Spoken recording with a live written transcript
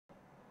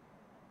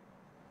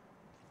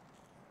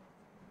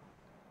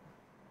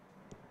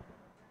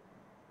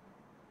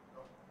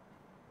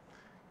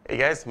Hey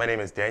guys, my name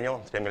is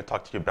Daniel. Today I'm going to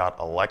talk to you about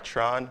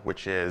Electron,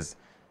 which is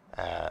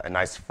a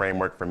nice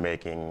framework for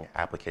making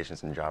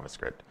applications in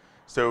JavaScript.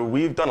 So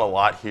we've done a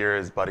lot here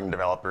as budding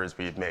developers.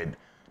 We've made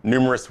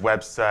numerous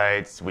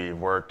websites, we've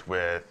worked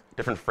with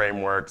different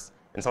frameworks,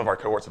 and some of our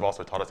cohorts have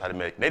also taught us how to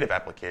make native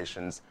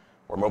applications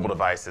for mobile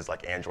devices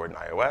like Android and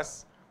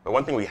iOS. But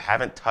one thing we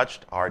haven't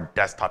touched are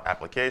desktop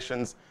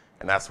applications,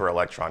 and that's where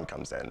Electron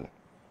comes in.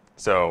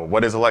 So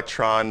what is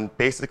Electron?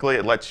 Basically,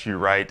 it lets you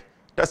write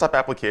desktop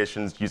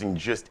applications using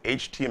just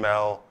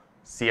HTML,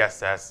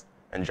 CSS,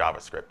 and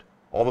JavaScript.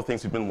 All the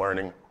things we've been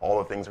learning, all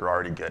the things we're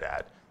already good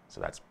at.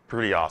 So that's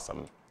pretty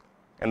awesome.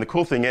 And the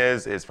cool thing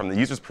is from the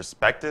user's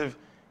perspective,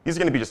 these are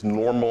going to be just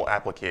normal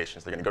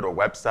applications. They're going to go to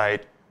a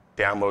website,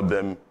 download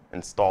them,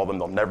 install them.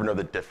 They'll never know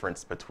the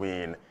difference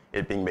between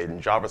it being made in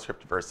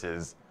JavaScript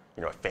versus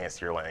a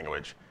fancier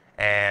language.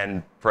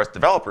 And for us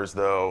developers,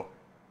 though,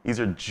 these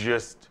are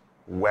just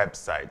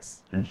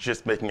websites. You're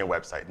just making a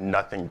website,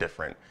 nothing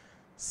different.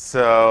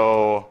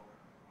 So,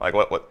 like,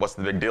 what's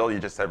the big deal? You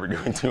just said we're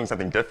doing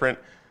something different.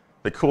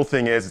 The cool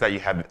thing is that you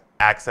have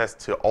access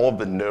to all of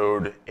the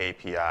Node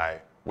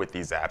API with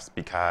these apps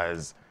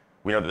because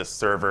we know that the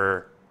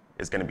server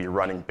is going to be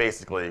running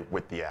basically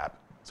with the app.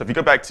 So if you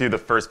go back to the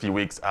first few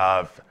weeks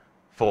of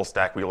full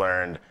stack, we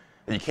learned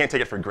that you can't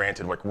take it for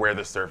granted like where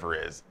the server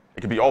is.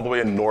 It could be all the way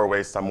in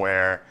Norway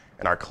somewhere,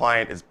 and our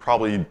client is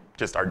probably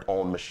just our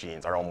own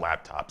machines, our own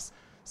laptops.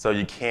 So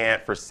you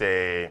can't, for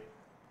say,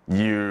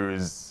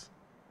 use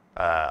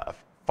a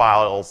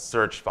file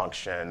search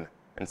function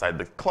inside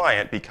the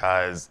client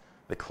because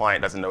the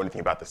client doesn't know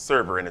anything about the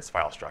server and its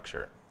file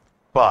structure.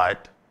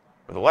 But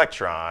with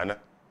Electron,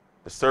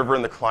 the server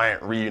and the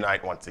client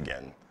reunite once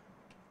again.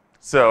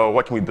 So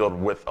what can we build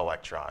with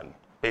Electron?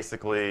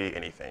 Basically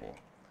anything.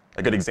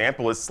 A good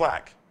example is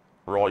Slack.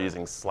 We're all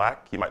using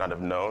Slack. You might not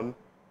have known.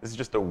 This is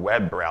just a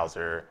web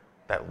browser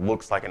that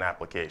looks like an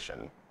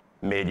application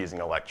made using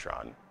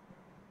Electron.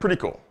 Pretty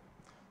cool.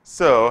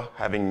 So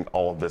having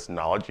all of this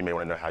knowledge, you may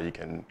want to know how you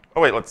can,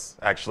 let's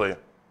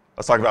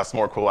talk about some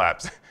more cool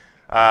apps.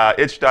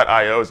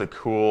 Itch.io is a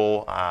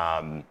cool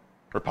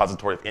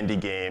repository of indie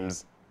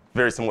games,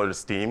 very similar to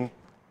Steam.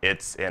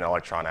 It's an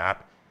Electron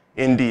app.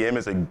 NDM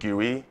is a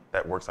GUI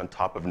that works on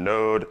top of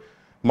Node.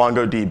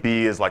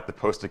 MongoDB is like the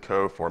poster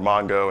code for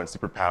Mongo, and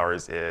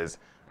Superpowers is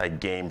a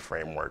game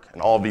framework.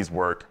 And all of these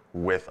work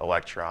with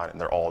Electron,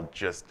 and they're all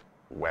just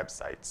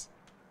websites.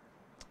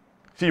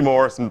 A few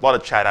more, a lot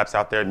of chat apps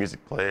out there,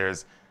 music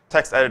players,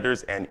 text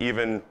editors, and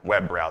even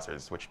web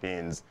browsers, which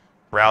means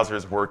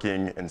browsers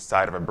working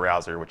inside of a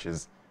browser, which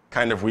is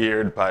kind of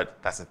weird, but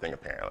that's the thing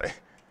apparently.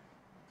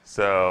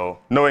 So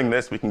knowing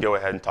this, we can go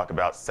ahead and talk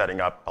about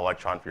setting up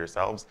Electron for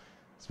yourselves.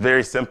 It's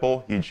very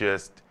simple. You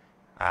just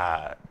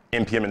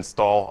npm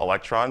install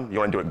Electron. You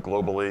want to do it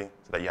globally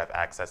so that you have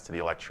access to the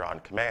Electron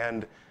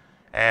command.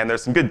 And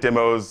there's some good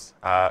demos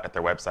at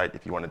their website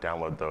if you want to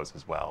download those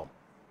as well.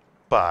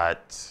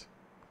 But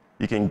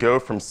you can go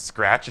from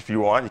scratch if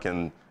you want. You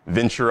can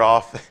venture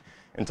off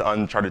into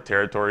uncharted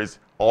territories.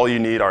 All you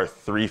need are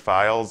 3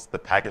 files, the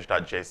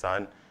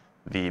package.json,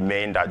 the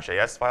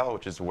main.js file,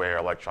 which is where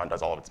Electron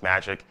does all of its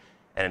magic,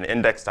 and an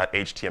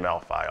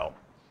index.html file.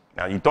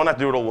 Now, you don't have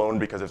to do it alone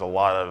because there's a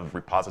lot of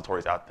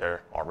repositories out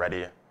there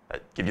already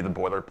that give you the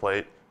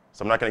boilerplate.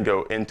 So I'm not going to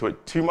go into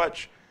it too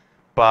much.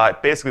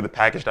 But basically, the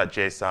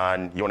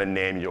package.json, you want to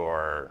name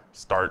your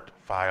start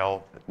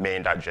file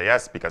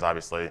main.js because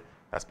obviously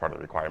that's part of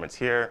the requirements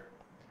here.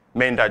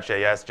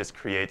 Main.js just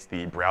creates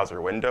the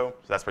browser window.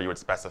 So that's where you would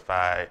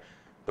specify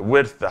the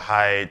width, the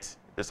height.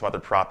 There's some other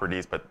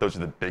properties, but those are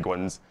the big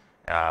ones.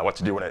 What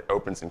to do when it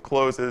opens and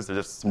closes. There's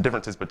just some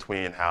differences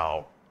between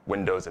how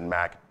Windows and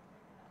Mac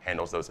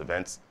handles those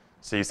events.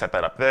 So you set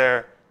that up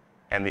there.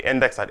 And the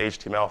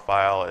index.html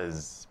file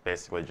is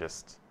basically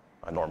just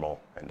a normal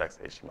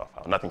index.html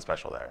file. Nothing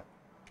special there.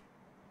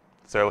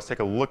 So let's take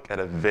a look at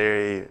a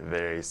very,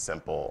 very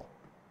simple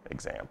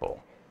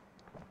example.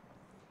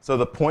 So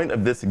the point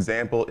of this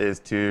example is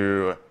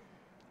to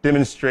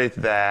demonstrate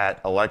that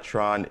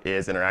Electron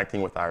is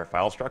interacting with our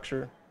file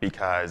structure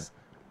because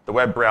the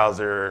web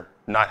browser,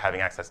 not having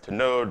access to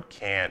Node,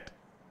 can't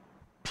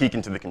peek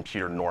into the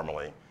computer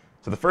normally.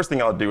 So the first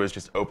thing I'll do is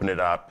just open it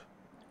up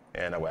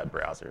in a web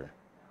browser.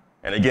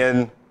 And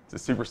again,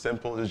 it's super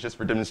simple. It's just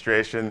for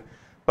demonstration.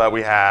 But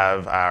we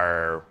have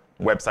our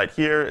website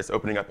here. It's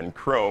opening up in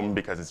Chrome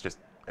because it's just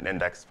an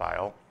index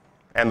file.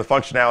 And the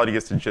functionality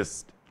is to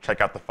just check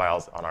out the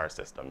files on our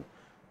system.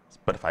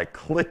 But if I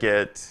click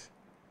it,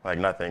 like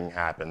nothing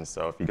happens.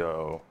 So if you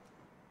go,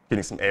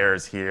 getting some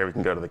errors here, we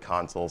can go to the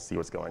console, see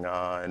what's going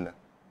on.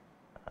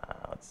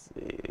 Let's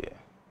see.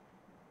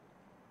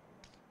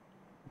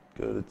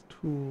 Go to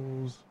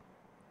tools.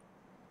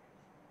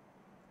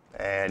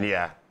 And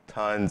yeah,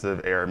 tons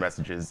of error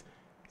messages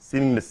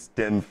seeming to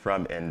stem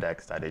from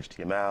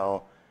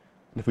index.html.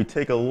 And if we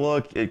take a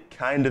look, it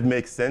kind of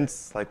makes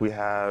sense. Like we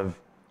have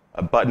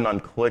a button on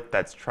click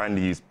that's trying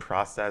to use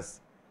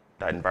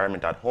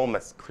process.environment.home.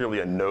 That's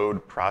clearly a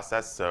Node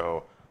process,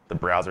 so the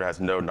browser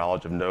has no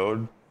knowledge of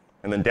Node.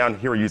 And then down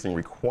here, we're using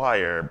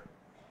require,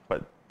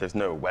 but there's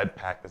no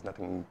Webpack, there's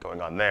nothing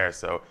going on there.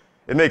 So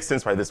it makes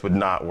sense why this would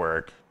not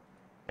work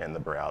in the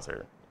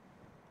browser.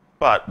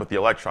 But with the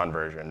Electron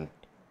version,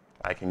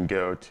 I can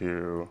go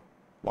to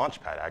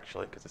Launchpad,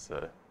 actually, because it's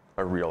a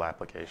real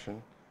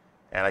application.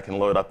 And I can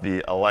load up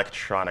the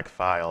Electronic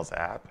Files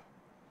app.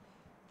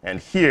 And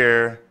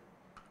here,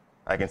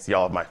 I can see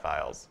all of my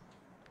files.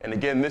 And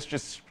again, this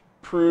just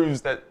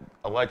proves that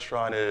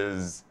Electron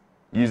is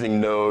using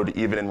Node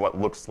even in what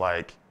looks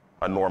like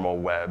a normal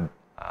web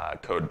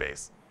code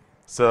base.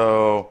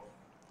 So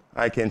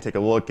I can take a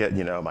look at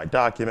my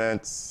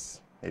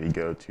documents, maybe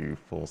go to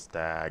full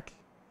stack,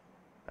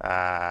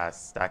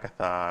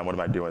 stackathon. What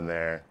am I doing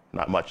there?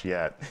 Not much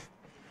yet.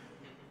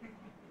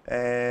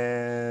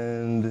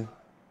 And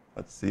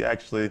let's see,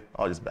 actually,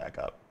 I'll just back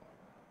up,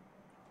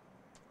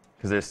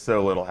 because there's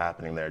so little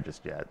happening there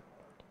just yet.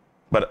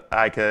 But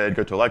I could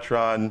go to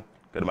Electron,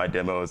 go to my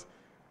demos,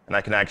 and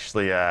I can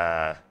actually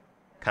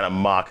kind of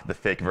mock the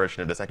fake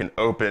version of this. I can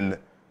open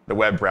the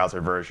web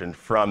browser version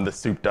from the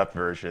souped up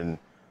version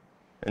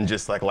and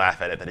just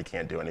laugh at it that it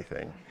can't do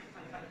anything.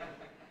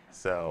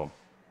 So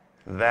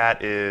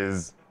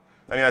that's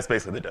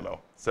basically the demo.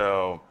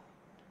 So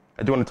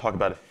I do want to talk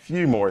about a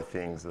few more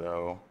things,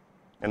 though.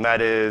 And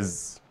that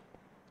is,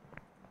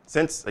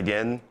 since,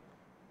 again,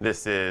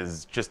 this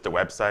is just a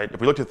website, if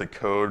we looked at the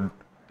code,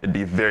 it'd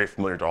be very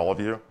familiar to all of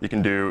you. You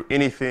can do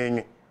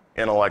anything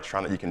in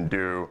Electron that you can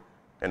do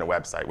in a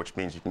website, which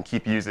means you can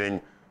keep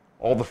using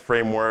all the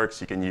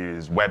frameworks. You can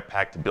use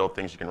Webpack to build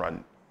things. You can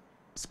run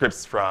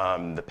scripts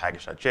from the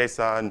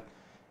package.json.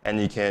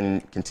 And you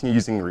can continue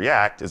using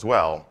React as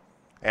well.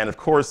 And of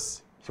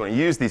course, if you want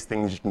to use these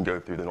things, you can go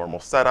through the normal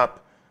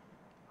setup,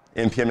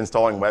 npm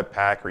installing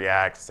Webpack,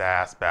 React,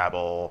 Sass,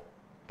 Babel,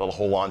 the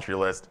whole laundry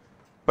list.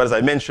 But as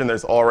I mentioned,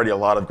 there's already a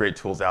lot of great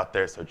tools out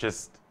there, so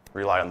just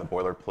rely on the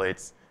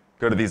boilerplates.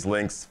 Go to these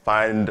links,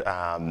 find,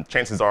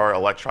 chances are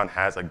Electron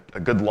has a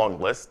good long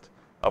list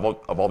of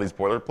all these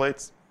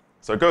boilerplates.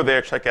 So go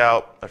there, check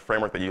out a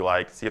framework that you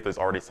like, see if there's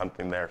already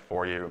something there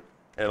for you.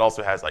 And it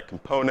also has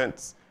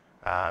components,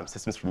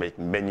 systems for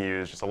making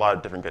menus, just a lot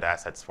of different good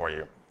assets for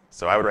you.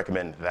 So I would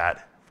recommend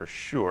that for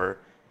sure.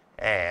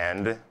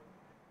 And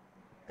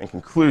in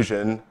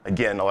conclusion,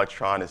 again,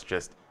 Electron is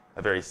just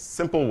a very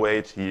simple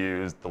way to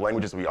use the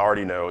languages we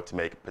already know to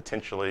make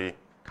potentially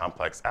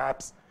complex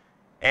apps.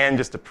 And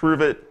just to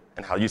prove it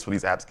and how useful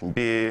these apps can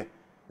be,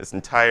 this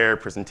entire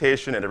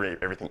presentation and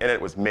everything in it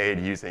was made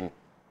using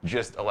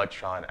just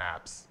Electron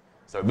apps.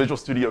 So Visual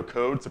Studio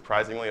Code,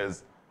 surprisingly,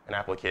 is an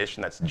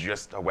application that's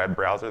just a web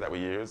browser that we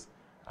use.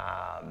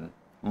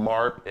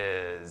 MARP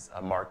is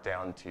a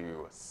markdown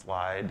to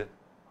slide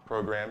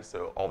program,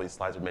 so all these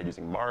slides are made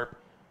using MARP.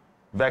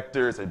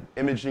 Vector is an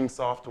imaging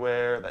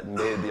software that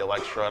made the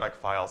Electronic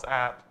Files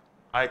app.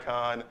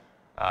 Icon,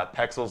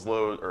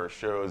 Pexels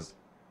shows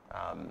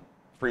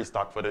free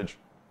stock footage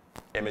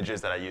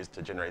images that I use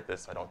to generate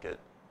this, so I don't get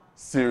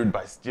sued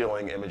by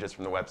stealing images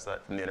from the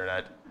website, from the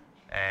internet.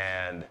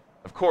 And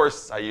of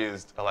course, I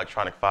used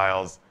Electronic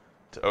Files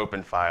to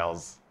open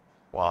files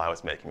while I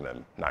was making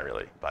them. Not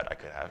really, but I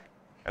could have.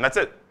 And that's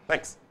it.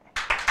 Thanks.